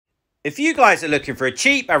If you guys are looking for a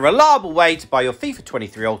cheap and reliable way to buy your FIFA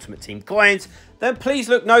 23 Ultimate Team coins, then please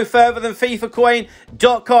look no further than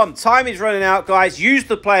FIFAcoin.com. Time is running out, guys. Use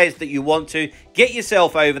the players that you want to. Get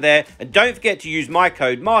yourself over there. And don't forget to use my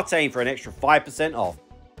code Martin for an extra 5% off.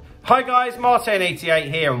 Hi guys,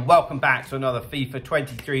 Martin88 here and welcome back to another FIFA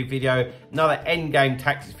 23 video, another endgame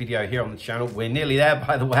tactics video here on the channel. We're nearly there,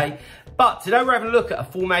 by the way. But today we're having a look at a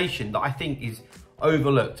formation that I think is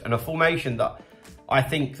overlooked and a formation that I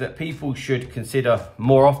think that people should consider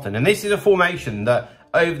more often. And this is a formation that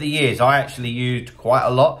over the years I actually used quite a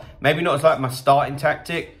lot. Maybe not as like my starting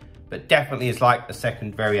tactic, but definitely as like a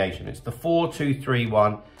second variation. It's the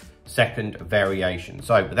 4-2-3-1 second variation.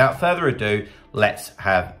 So without further ado, let's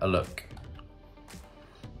have a look.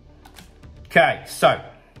 Okay, so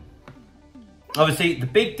obviously the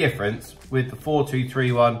big difference with the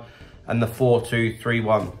 4-2-3-1 and the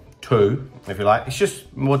 4-2-3-1-2, if you like, it's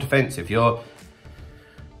just more defensive. Your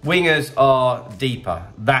wingers are deeper,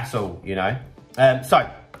 that's all, you know. So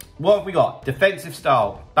what have we got? Defensive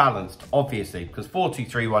style, balanced, obviously, because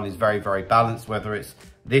 4-2-3-1 is very, very balanced, whether it's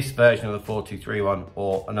this version of the 4-2-3-1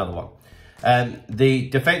 or another one. The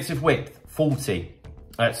defensive width, 40.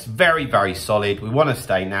 That's very, very solid. We want to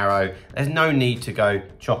stay narrow. There's no need to go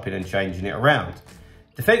chopping and changing it around.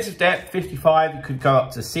 Defensive depth, 55. You could go up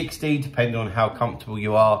to 60, depending on how comfortable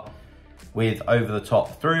you are with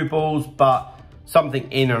over-the-top through balls, but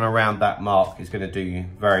something in and around that mark is going to do you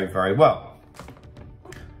very, very well.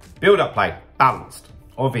 Build-up play, balanced.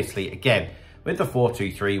 Obviously, again, with the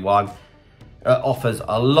 4-2-3-1, offers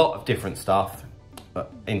a lot of different stuff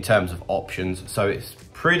in terms of options. So it's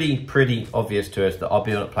pretty obvious to us that our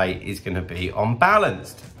build-up play is going to be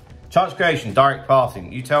unbalanced. Chance creation, direct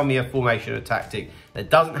passing. You tell me a formation or tactic that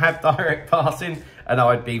doesn't have direct passing and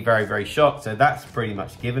I would be very, very shocked. So that's pretty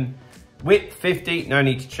much given. Width, 50, no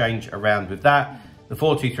need to change around with that. The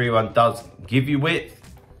 4-2-3-1 does give you width,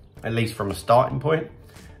 at least from a starting point.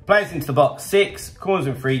 Players into the box, 6. Corners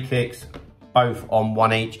and free kicks, both on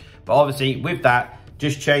 1 each. But obviously, with that,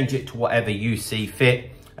 just change it to whatever you see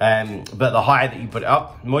fit. But the higher that you put it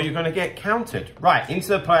up, the more you're going to get counted. Right, into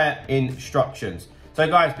the player instructions. So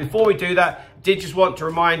guys, before we do that, did just want to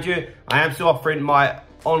remind you, I am still offering my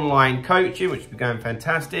online coaching, which has been going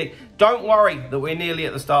fantastic. Don't worry that we're nearly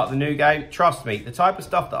at the start of the new game. Trust me, the type of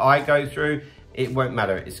stuff that I go through, it won't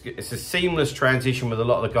matter. It's a seamless transition with a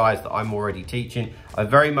lot of the guys that I'm already teaching. I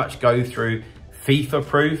very much go through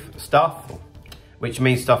FIFA-proof stuff, which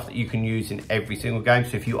means stuff that you can use in every single game.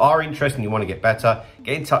 So if you are interested and you want to get better,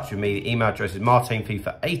 get in touch with me. The email address is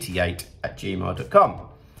martinfifa88@gmail.com.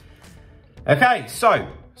 Okay, so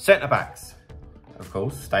centre-backs. Of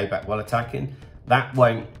course, stay back while attacking. That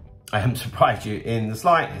won't surprise you in the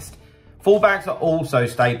slightest. Fullbacks are also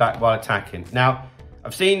stay back while attacking. Now,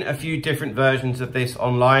 I've seen a few different versions of this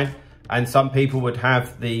online, and some people would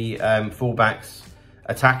have the fullbacks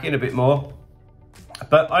attacking a bit more.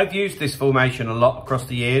 But I've used this formation a lot across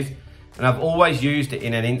the years, and I've always used it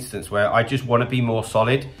in an instance where I just want to be more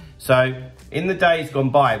solid. So in the days gone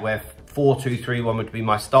by where 4-2-3-1 would be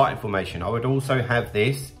my starting formation, I would also have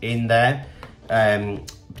this in there.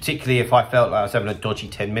 Particularly if I felt like I was having a dodgy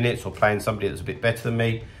 10 minutes or playing somebody that's a bit better than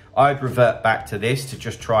me, I'd revert back to this to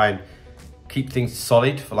just try and keep things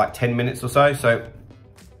solid for like 10 minutes or so. So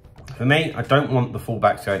for me, I don't want the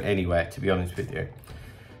fullbacks going anywhere, to be honest with you.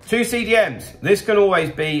 2 CDMs. This can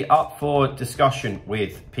always be up for discussion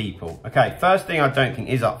with people. Okay, first thing I don't think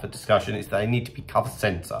is up for discussion is that they need to be cover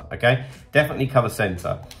centre, okay? Definitely cover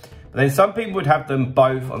centre. But then some people would have them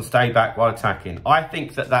both on stay back while attacking. I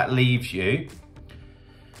think that that leaves you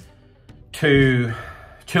too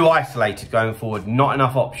isolated going forward, not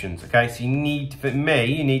enough options, okay? So you need, for me,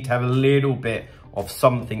 you need to have a little bit of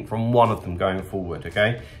something from one of them going forward,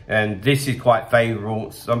 okay? And this is quite favourable.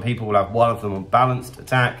 Some people will have one of them on balanced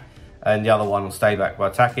attack and the other one will stay back while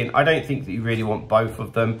attacking. I don't think that you really want both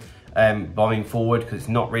of them bombing forward because it's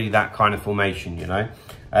not really that kind of formation, you know?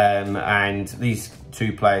 And these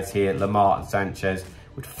two players here, Lamar and Sanchez,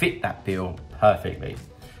 would fit that bill perfectly.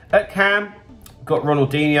 At cam, got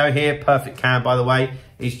Ronaldinho here, perfect cam by the way.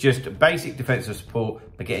 He's just basic defensive support,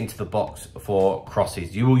 but get into the box for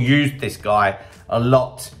crosses. You will use this guy a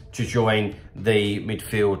lot to join the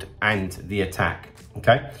midfield and the attack,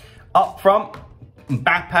 okay? Up front,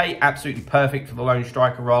 Mbappe, absolutely perfect for the lone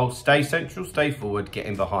striker role. Stay central, stay forward, get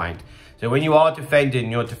in behind. So when you are defending,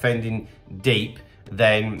 you're defending deep,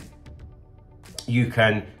 then you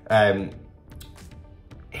can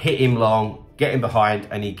hit him long, get him behind,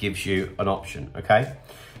 and he gives you an option, okay?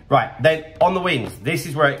 Right, then on the wings, this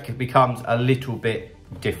is where it becomes a little bit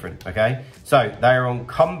different, okay? So they are on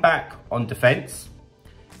comeback on defense,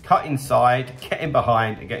 cut inside, get in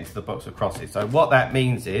behind and get into the box of crosses. So what that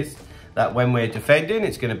means is that when we're defending,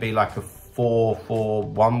 it's going to be like a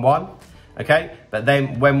 4-4-1-1, okay? But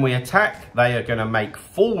then when we attack, they are going to make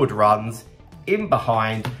forward runs in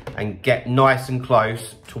behind and get nice and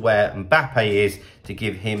close to where Mbappe is to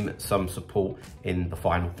give him some support in the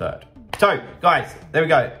final third. So guys, there we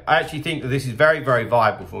go. I actually think that this is very, very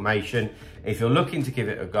viable formation. If you're looking to give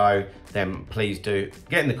it a go, then please do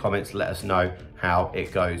get in the comments, let us know how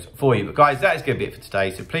it goes for you. But guys, that is going to be it for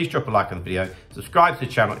today. So please drop a like on the video, subscribe to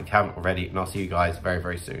the channel if you haven't already, and I'll see you guys very,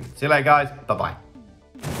 very soon. See you later guys,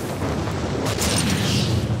 bye-bye.